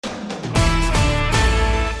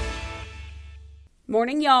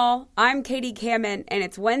Morning, y'all. I'm Katie Kamen, and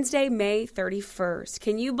it's Wednesday, May 31st.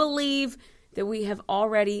 Can you believe that we have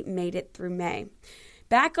already made it through May?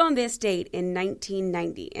 Back on this date in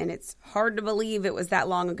 1990, and it's hard to believe it was that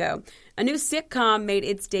long ago, a new sitcom made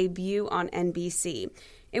its debut on NBC.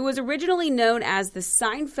 It was originally known as The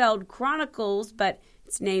Seinfeld Chronicles, but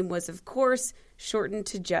its name was, of course, shortened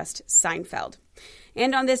to just Seinfeld.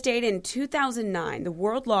 And on this date in 2009, the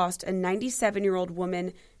world lost a 97-year-old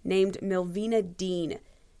woman named Melvina Dean.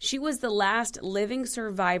 She was the last living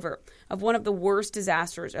survivor of one of the worst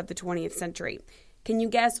disasters of the 20th century. Can you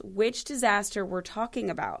guess which disaster we're talking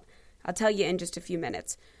about? I'll tell you in just a few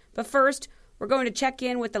minutes. But first, we're going to check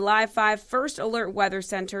in with the Live 5 First Alert Weather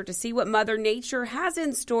Center to see what Mother Nature has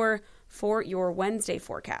in store for your Wednesday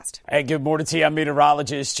forecast. Hey, good morning to you. I'm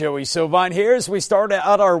meteorologist Joey Sovine here as we start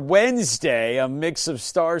out our Wednesday. A mix of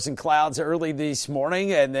stars and clouds early this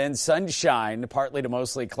morning and then sunshine, partly to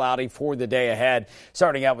mostly cloudy for the day ahead.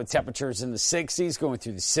 Starting out with temperatures in the 60s, going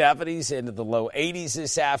through the 70s, into the low 80s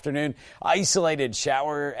this afternoon. Isolated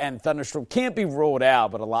shower and thunderstorm can't be ruled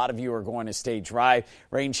out, but a lot of you are going to stay dry.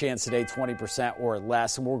 Rain chance today 20% or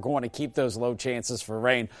less, and we're going to keep those low chances for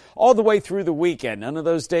rain all the way through the weekend. None of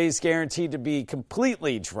those days guaranteed to be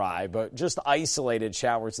completely dry, but just isolated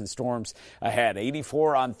showers and storms ahead.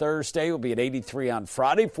 84 on Thursday, will be at 83 on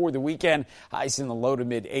Friday. For the weekend, highs in the low to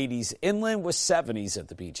mid 80s inland with 70s at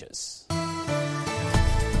the beaches.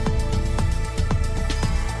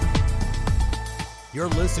 You're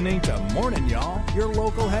listening to Morning Y'all, your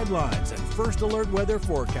local headlines and first alert weather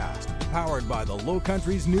forecast, powered by the Low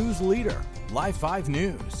Country's news leader, Live 5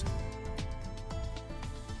 News.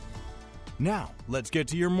 Now, let's get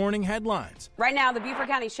to your morning headlines. Right now, the Beaufort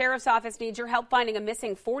County Sheriff's Office needs your help finding a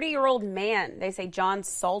missing 40-year-old man. They say John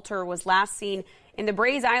Salter was last seen in the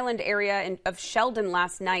Brays Island area of Sheldon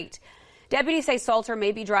last night. Deputies say Salter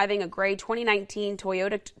may be driving a gray 2019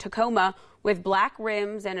 Toyota Tacoma with black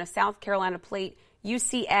rims and a South Carolina plate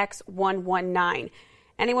UCX 119.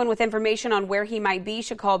 Anyone with information on where he might be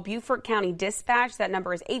should call Beaufort County Dispatch. That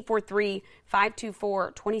number is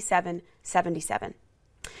 843-524-2777.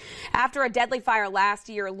 After a deadly fire last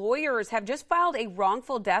year, lawyers have just filed a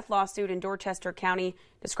wrongful death lawsuit in Dorchester County,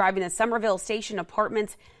 describing the Somerville Station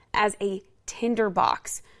Apartments as a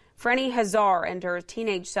tinderbox. Frenny Hazar and her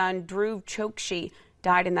teenage son, Drew Chokshi,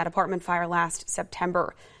 died in that apartment fire last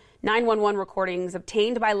September. 911 recordings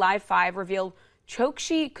obtained by Live 5 revealed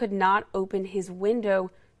Chokshi could not open his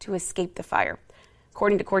window to escape the fire.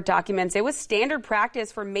 According to court documents, it was standard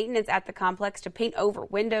practice for maintenance at the complex to paint over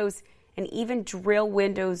windows and even drill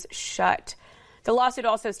windows shut. The lawsuit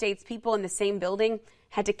also states people in the same building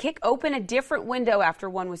had to kick open a different window after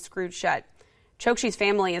one was screwed shut. Chokshi's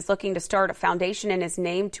family is looking to start a foundation in his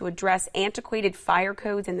name to address antiquated fire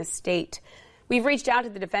codes in the state. We've reached out to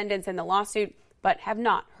the defendants in the lawsuit, but have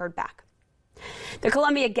not heard back. The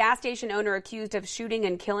Columbia gas station owner accused of shooting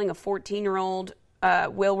and killing a 14-year-old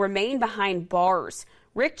will remain behind bars.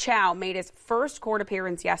 Rick Chow made his first court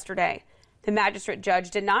appearance yesterday. The magistrate judge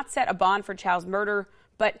did not set a bond for Chow's murder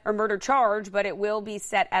charge, but it will be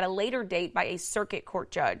set at a later date by a circuit court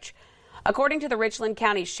judge. According to the Richland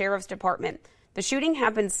County Sheriff's Department, the shooting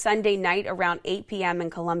happened Sunday night around 8 p.m. in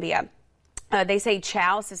Columbia. They say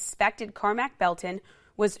Chow suspected Carmack Belton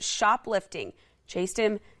was shoplifting, chased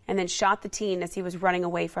him, and then shot the teen as he was running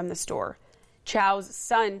away from the store. Chow's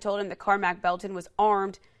son told him that Carmack Belton was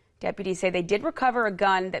armed. Deputies say they did recover a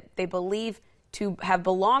gun that they believe to have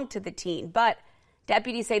belonged to the teen, but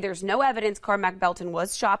deputies say there's no evidence Carmack Belton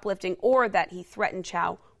was shoplifting or that he threatened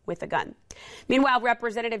Chow with a gun. Meanwhile,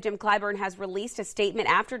 Representative Jim Clyburn has released a statement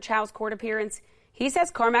after Chow's court appearance. He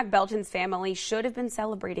says Carmack Belton's family should have been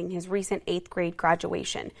celebrating his recent 8th grade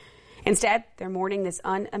graduation. Instead, they're mourning this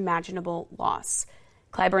unimaginable loss.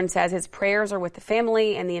 Clyburn says his prayers are with the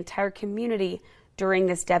family and the entire community during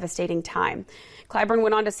this devastating time. Clyburn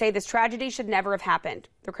went on to say this tragedy should never have happened.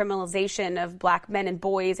 The criminalization of black men and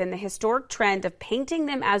boys and the historic trend of painting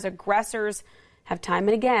them as aggressors have time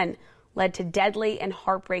and again led to deadly and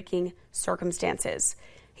heartbreaking circumstances.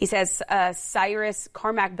 He says Cyrus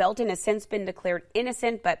Carmack Belton has since been declared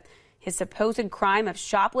innocent, but his supposed crime of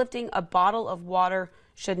shoplifting a bottle of water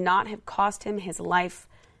should not have cost him his life.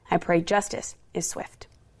 I pray justice is swift.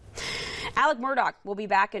 Alec Murdaugh will be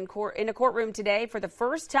back in a courtroom today for the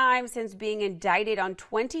first time since being indicted on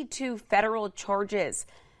 22 federal charges.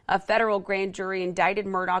 A federal grand jury indicted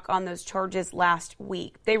Murdaugh on those charges last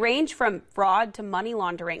week. They range from fraud to money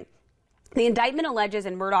laundering. The indictment alleges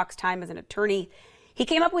in Murdaugh's time as an attorney, he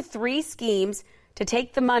came up with 3 schemes to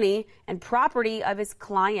take the money and property of his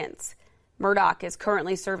clients. Murdaugh is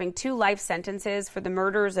currently serving 2 life sentences for the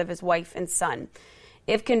murders of his wife and son.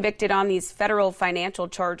 If convicted on these federal financial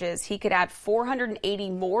charges, he could add 480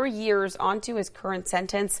 more years onto his current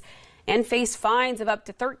sentence and face fines of up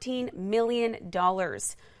to $13 million.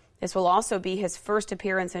 This will also be his first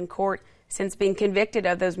appearance in court since being convicted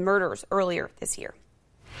of those murders earlier this year.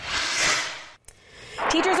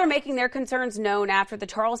 Teachers are making their concerns known after the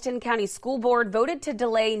Charleston County School Board voted to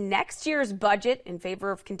delay next year's budget in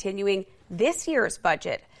favor of continuing this year's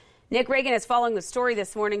budget. Nick Reagan is following the story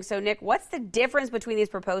this morning. So, Nick, what's the difference between these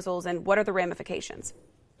proposals and what are the ramifications?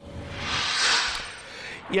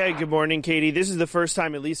 Yeah, good morning, Katie. This is the first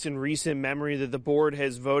time, at least in recent memory, that the board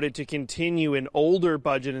has voted to continue an older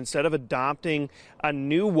budget instead of adopting a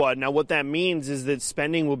new one. Now, what that means is that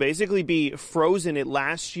spending will basically be frozen at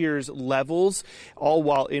last year's levels, all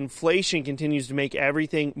while inflation continues to make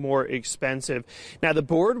everything more expensive. Now, the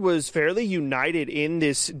board was fairly united in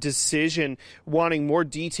this decision, wanting more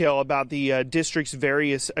detail about the district's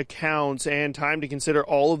various accounts and time to consider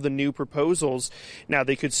all of the new proposals. Now,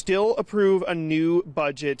 they could still approve a new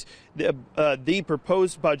budget. The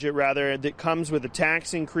proposed budget, rather, that comes with a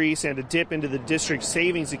tax increase and a dip into the district's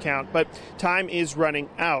savings account, but time is running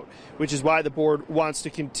out, which is why the board wants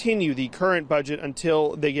to continue the current budget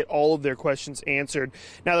until they get all of their questions answered.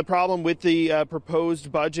 Now, the problem with the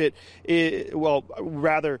proposed budget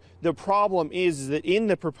the problem is that in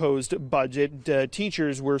the proposed budget,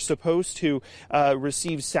 teachers were supposed to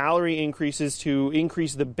receive salary increases to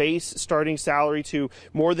increase the base starting salary to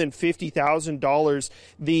more than $50,000.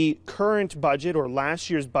 The current budget, or last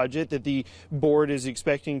year's budget, that the board is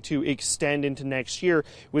expecting to extend into next year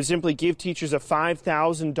would simply give teachers a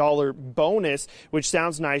 $5,000 bonus, which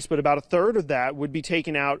sounds nice, but about a third of that would be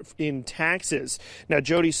taken out in taxes. Now,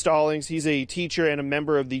 Jody Stallings, he's a teacher and a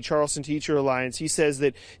member of the Charleston Teacher Alliance. He says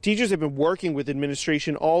that teachers have been working with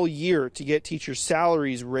administration all year to get teachers'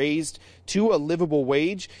 salaries raised to a livable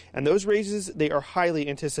wage, and those raises, they are highly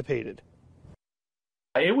anticipated.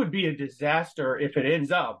 It would be a disaster if it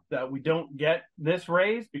ends up that we don't get this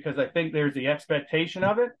raise, because I think there's the expectation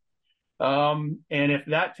of it. And if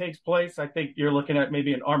that takes place, I think you're looking at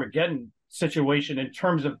maybe an Armageddon situation in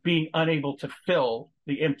terms of being unable to fill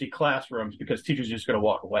the empty classrooms because teachers are just going to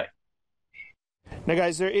walk away. Now,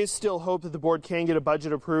 guys, there is still hope that the board can get a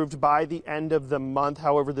budget approved by the end of the month.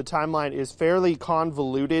 However, the timeline is fairly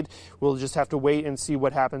convoluted. We'll just have to wait and see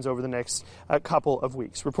what happens over the next couple of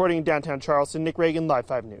weeks. Reporting in downtown Charleston, Nick Reagan, Live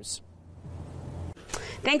 5 News.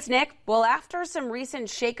 Thanks, Nick. Well, after some recent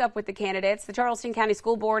shakeup with the candidates, the Charleston County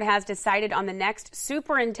School Board has decided on the next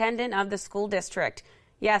superintendent of the school district.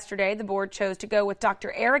 Yesterday, the board chose to go with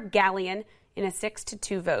Dr. Eric Gallion in a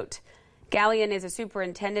 6-2 vote. Gallion is a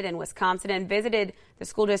superintendent in Wisconsin and visited the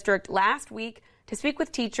school district last week to speak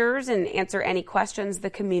with teachers and answer any questions the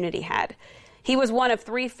community had. He was one of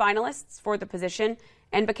 3 finalists for the position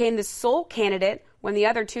and became the sole candidate when the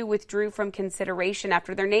other 2 withdrew from consideration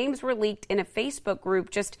after their names were leaked in a Facebook group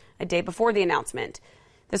just a day before the announcement.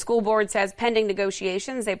 The school board says pending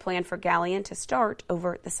negotiations, they plan for Gallion to start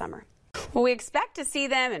over the summer. Well, we expect to see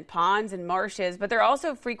them in ponds and marshes, but they're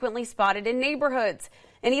also frequently spotted in neighborhoods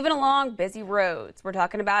and even along busy roads. We're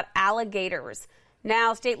talking about alligators.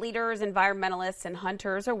 Now, state leaders, environmentalists, and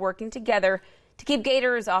hunters are working together to keep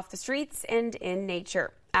gators off the streets and in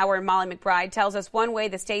nature. Our Molly McBride tells us one way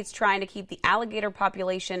the state's trying to keep the alligator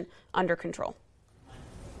population under control.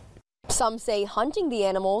 Some say hunting the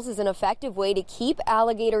animals is an effective way to keep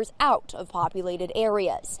alligators out of populated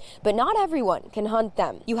areas, but not everyone can hunt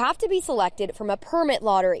them. You have to be selected from a permit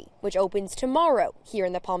lottery, which opens tomorrow here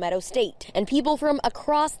in the Palmetto State, and people from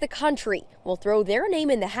across the country will throw their name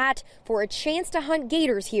in the hat for a chance to hunt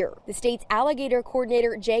gators here. The state's alligator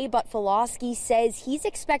coordinator, Jay Butfalowski, says he's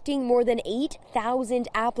expecting more than 8,000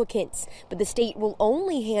 applicants, but the state will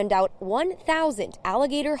only hand out 1,000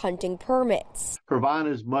 alligator hunting permits. Provide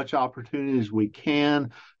as much opportunity as we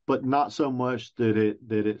can, but not so much that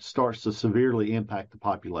it starts to severely impact the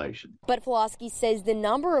population. But Pulaski says the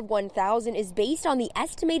number of 1,000 is based on the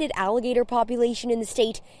estimated alligator population in the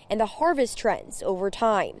state and the harvest trends over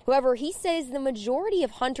time. However, he says the majority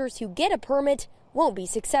of hunters who get a permit won't be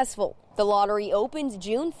successful. The lottery opens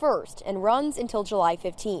June 1st and runs until July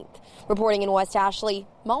 15th. Reporting in West Ashley,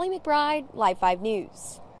 Molly McBride, Live 5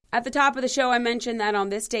 News. At the top of the show, I mentioned that on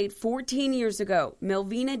this date 14 years ago,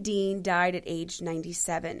 Melvina Dean died at age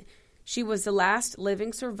 97. She was the last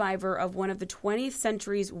living survivor of one of the 20th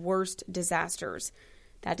century's worst disasters.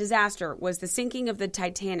 That disaster was the sinking of the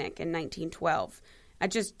Titanic in 1912.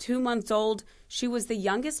 At just 2 months old, she was the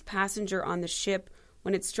youngest passenger on the ship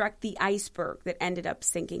when it struck the iceberg that ended up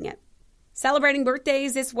sinking it. Celebrating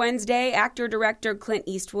birthdays this Wednesday, actor-director Clint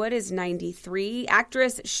Eastwood is 93.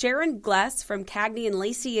 Actress Sharon Gless from Cagney and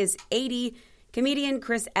Lacey is 80. Comedian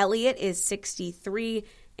Chris Elliott is 63,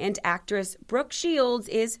 and actress Brooke Shields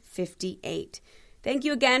is 58. Thank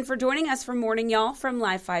you again for joining us for Morning Y'all from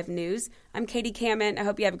Live 5 News. I'm Katie Kamen. I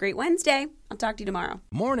hope you have a great Wednesday. I'll talk to you tomorrow.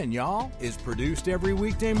 Morning Y'all is produced every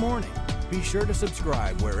weekday morning. Be sure to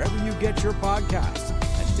subscribe wherever you get your podcasts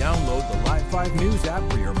and download the Live 5 News app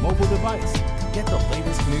for your mobile device. Get the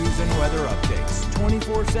latest news and weather updates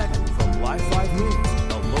 24/7 from Live 5 News,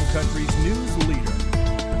 the Low Country's news